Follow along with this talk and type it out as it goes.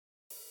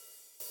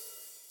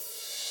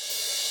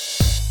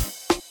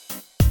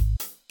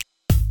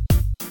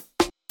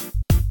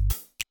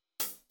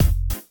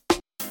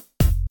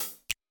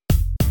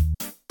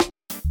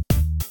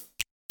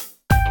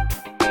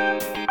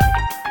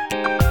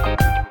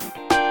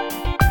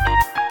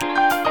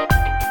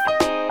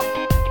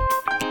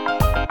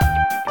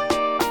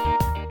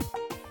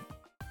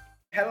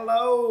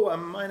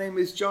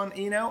is John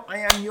Eno. I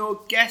am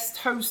your guest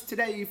host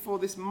today for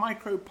this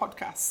micro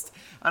podcast,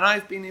 and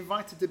I've been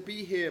invited to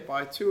be here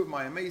by two of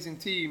my amazing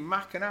team,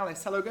 Mac and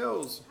Alice. Hello,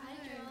 girls. Hi,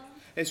 John.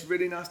 It's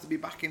really nice to be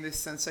back in this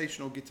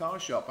sensational guitar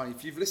shop. And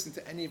if you've listened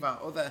to any of our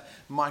other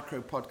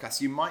micro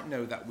podcasts, you might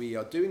know that we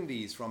are doing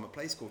these from a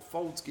place called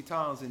Folds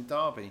Guitars in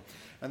Derby.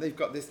 And they've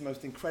got this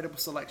most incredible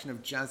selection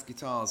of jazz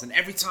guitars. And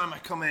every time I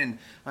come in,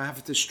 I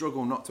have to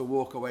struggle not to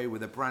walk away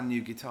with a brand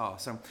new guitar.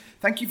 So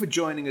thank you for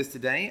joining us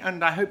today.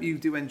 And I hope you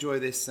do enjoy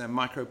this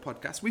micro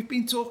podcast. We've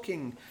been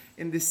talking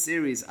in this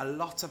series a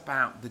lot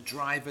about the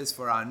drivers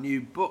for our new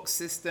book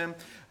system,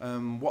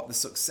 what the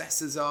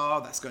successors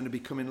are. That's going to be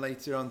coming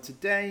later on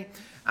today.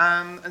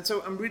 And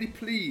so I'm really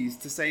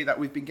pleased to say that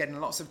we've been getting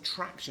lots of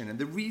traction. And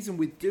the reason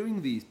we're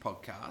doing these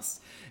podcasts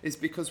is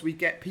because we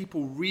get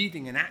people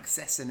reading and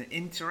accessing and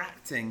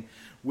interacting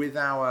with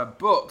our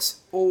books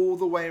all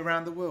the way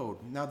around the world.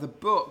 Now, the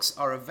books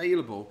are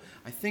available,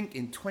 I think,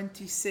 in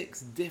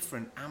 26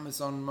 different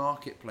Amazon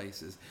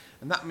marketplaces.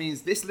 And that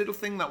means this little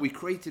thing that we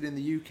created in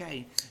the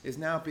UK is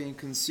now being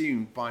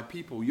consumed by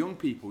people,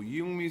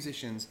 young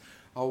musicians,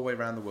 all the way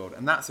around the world.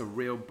 And that's a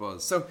real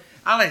buzz. So,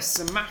 Alice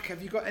and Mac,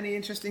 have you got any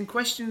interesting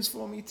questions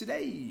for me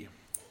today?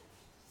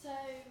 So,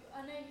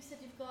 I know you said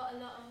you've got a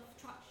lot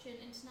of traction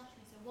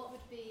internationally. So, what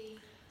would be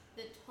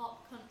the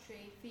top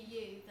country for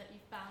you that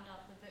you've found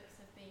out the books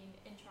have been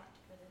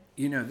interacted with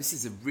in? You know, this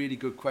is a really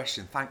good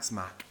question. Thanks,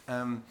 Mac.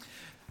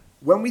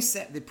 When we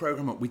set the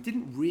program up, we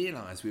didn't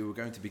realise we were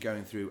going to be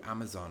going through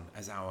Amazon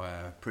as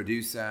our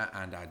producer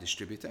and our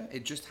distributor.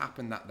 It just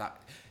happened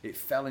that it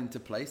fell into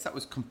place. That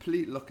was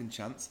complete luck and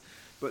chance.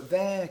 But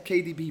their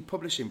KDP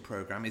publishing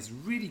program is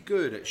really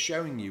good at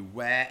showing you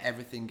where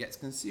everything gets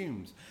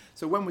consumed.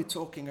 So when we're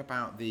talking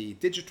about the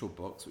digital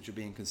books, which are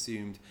being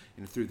consumed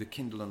through the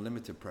Kindle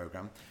Unlimited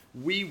program,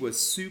 we were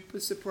super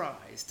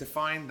surprised to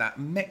find that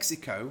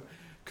Mexico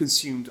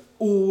consumed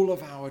all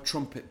of our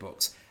trumpet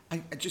books.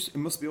 It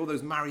must be all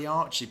those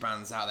mariachi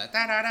bands out there.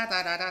 Da, da, da,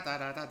 da, da, da,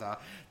 da, da, da.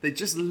 They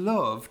just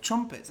love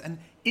trumpets. And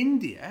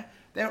India,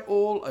 they're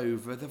all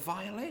over the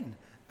violin.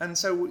 And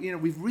so,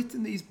 we've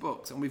written these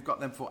books and we've got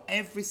them for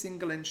every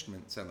single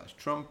instrument. So that's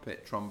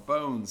trumpet,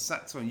 trombone,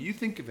 saxophone. You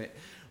think of it,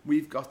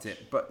 we've got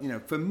it. But,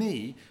 for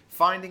me,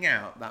 finding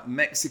out that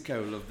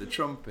Mexico loved the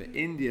trumpet,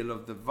 India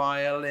loved the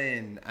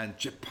violin, and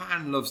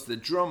Japan loves the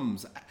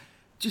drums,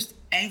 just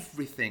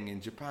everything in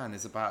Japan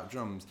is about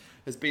drums,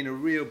 has been a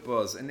real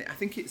buzz. And I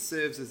think it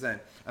serves as a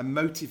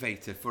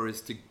motivator for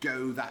us to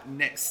go that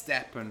next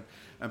step and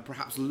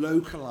perhaps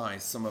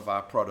localize some of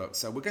our products.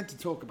 So we're going to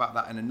talk about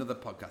that in another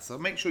podcast. So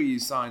make sure you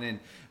sign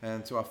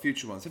in to our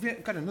future ones. Have you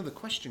got another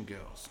question,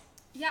 girls?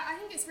 Yeah, I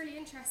think it's really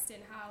interesting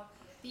how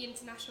the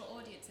international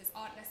audiences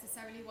aren't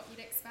necessarily what you'd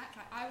expect.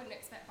 Like, I wouldn't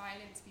expect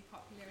violin to be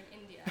popular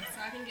in India.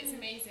 So I think it's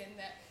amazing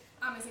that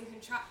Amazon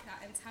can track that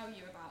and tell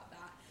you about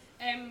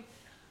that.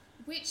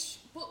 Which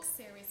book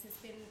series has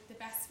been the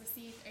best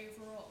received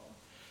overall?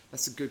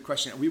 That's a good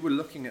question. We were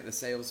looking at the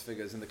sales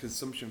figures and the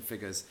consumption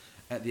figures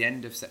at the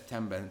end of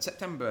September. And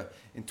September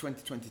in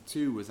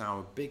 2022 was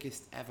our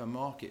biggest ever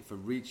market for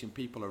reaching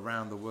people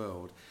around the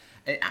world.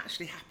 It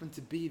actually happened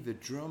to be the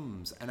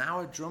drums and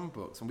our drum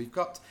books. And we've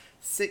got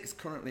 6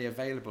 currently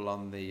available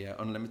on the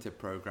Unlimited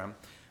program.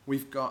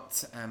 We've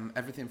got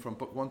everything from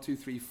book 1, 2,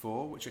 3,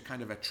 4, which are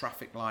kind of a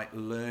traffic light,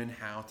 learn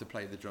how to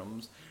play the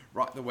drums,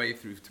 right the way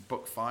through to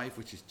book 5,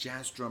 which is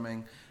jazz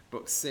drumming,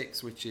 book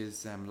 6, which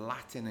is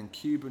Latin and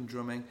Cuban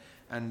drumming,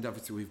 and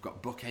obviously we've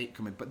got book 8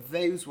 coming. But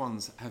those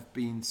ones have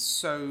been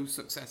so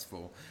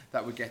successful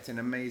that we're getting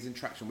amazing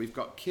traction. We've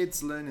got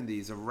kids learning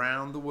these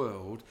around the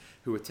world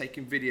who are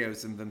taking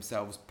videos of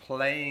themselves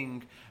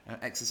playing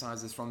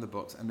exercises from the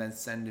books and then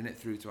sending it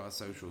through to our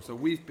social. So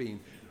we've been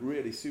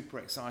really super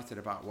excited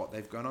about what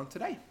they've gone on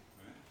today.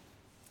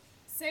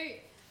 So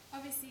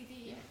obviously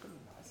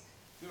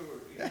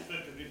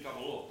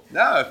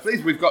No,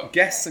 please, we've got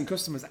guests and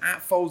customers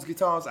at Folds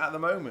Guitars at the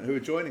moment who are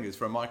joining us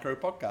for a micro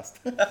podcast.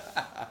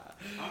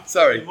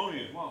 Sorry,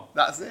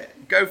 that's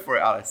it. Go for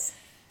it, Alice.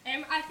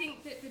 I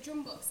think that the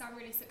drum books are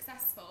really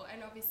successful,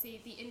 and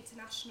obviously the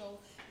international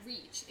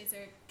reach is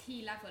a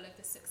key level of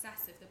the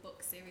success of the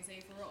book series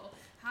overall.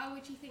 How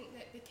would you think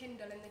that the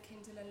Kindle and the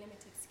Kindle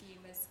Unlimited scheme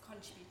has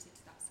contributed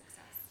to that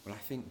success? Well, I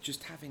think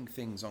just having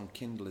things on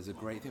Kindle is a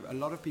great thing. A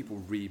lot of people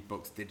read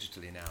books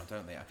digitally now,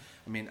 don't they?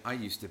 I mean, I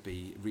used to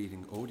be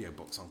reading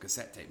audiobooks on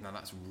cassette tape. Now,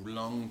 that's a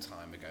long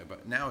time ago.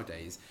 But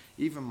nowadays,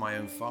 even my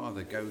own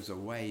father goes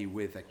away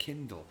with a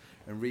Kindle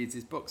and reads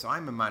his books. So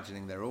I'm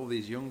imagining there are all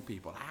these young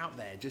people out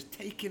there just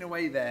taking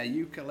away their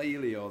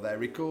ukulele or their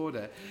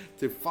recorder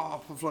to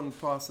far-flung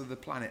parts of the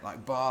planet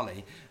like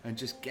Bali and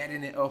just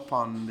getting it up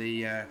on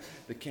the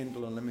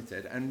Kindle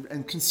Unlimited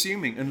and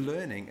consuming and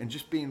learning and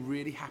just being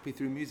really happy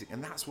through music.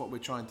 And that's what we're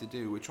trying to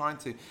do. We're trying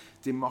to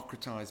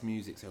democratize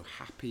music so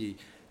happy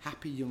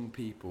young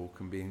people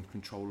can be in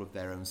control of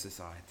their own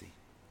society.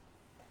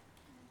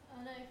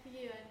 I know for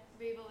you,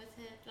 we've always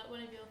heard like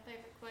one of your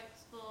favourite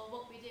quotes for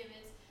what we do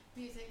is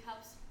music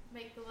helps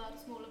make the world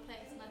a smaller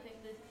place, and I think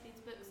that these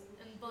books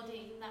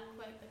embody that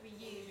quote that we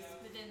use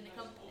within the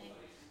company.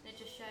 And it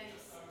just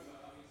shows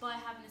by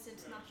having this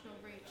international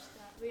reach,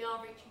 that we are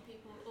reaching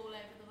people all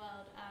over the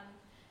world. And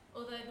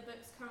although the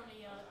books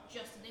currently are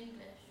just in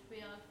English,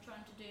 we are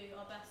trying to do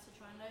our best to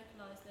try and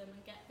localise them and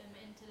get them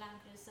into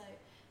languages so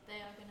they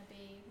are going to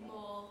be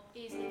more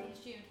easily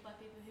consumed by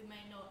people who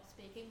may not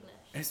speak English.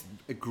 It's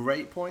a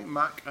great point,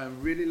 Mac. I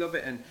really love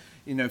it. And,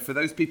 you know, for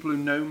those people who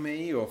know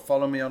me or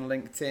follow me on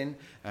LinkedIn,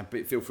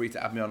 feel free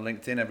to add me on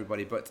LinkedIn,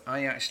 everybody. But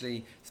I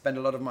actually spend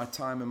a lot of my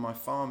time in my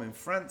farm in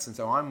France. And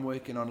so I'm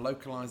working on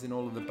localising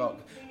all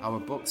of our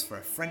books for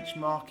a French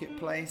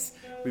marketplace.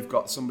 We've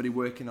got somebody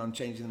working on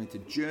changing them into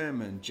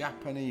German,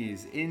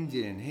 Japanese,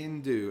 Indian,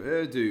 Hindu,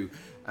 Urdu,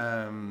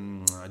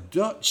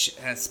 Dutch,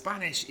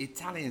 Spanish,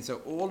 Italian.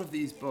 So all of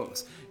these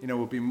books, you know,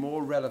 will be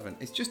more relevant.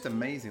 It's just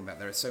amazing that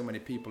there are so many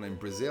people in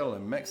Brazil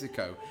and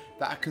Mexico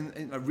that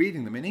are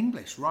reading them in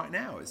English right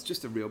now. It's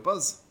just a real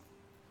buzz.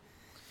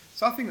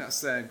 So I think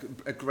that's a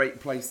great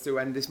place to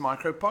end this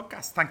micro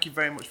podcast. Thank you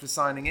very much for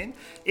signing in.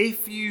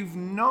 If you've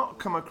not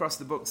come across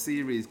the book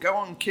series, go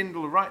on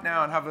Kindle right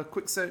now and have a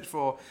quick search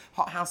for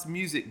Hot House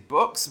Music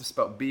Books,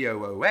 spelled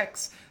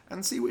Boox,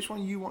 and see which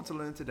one you want to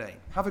learn today.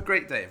 Have a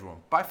great day, everyone.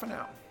 Bye for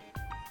now.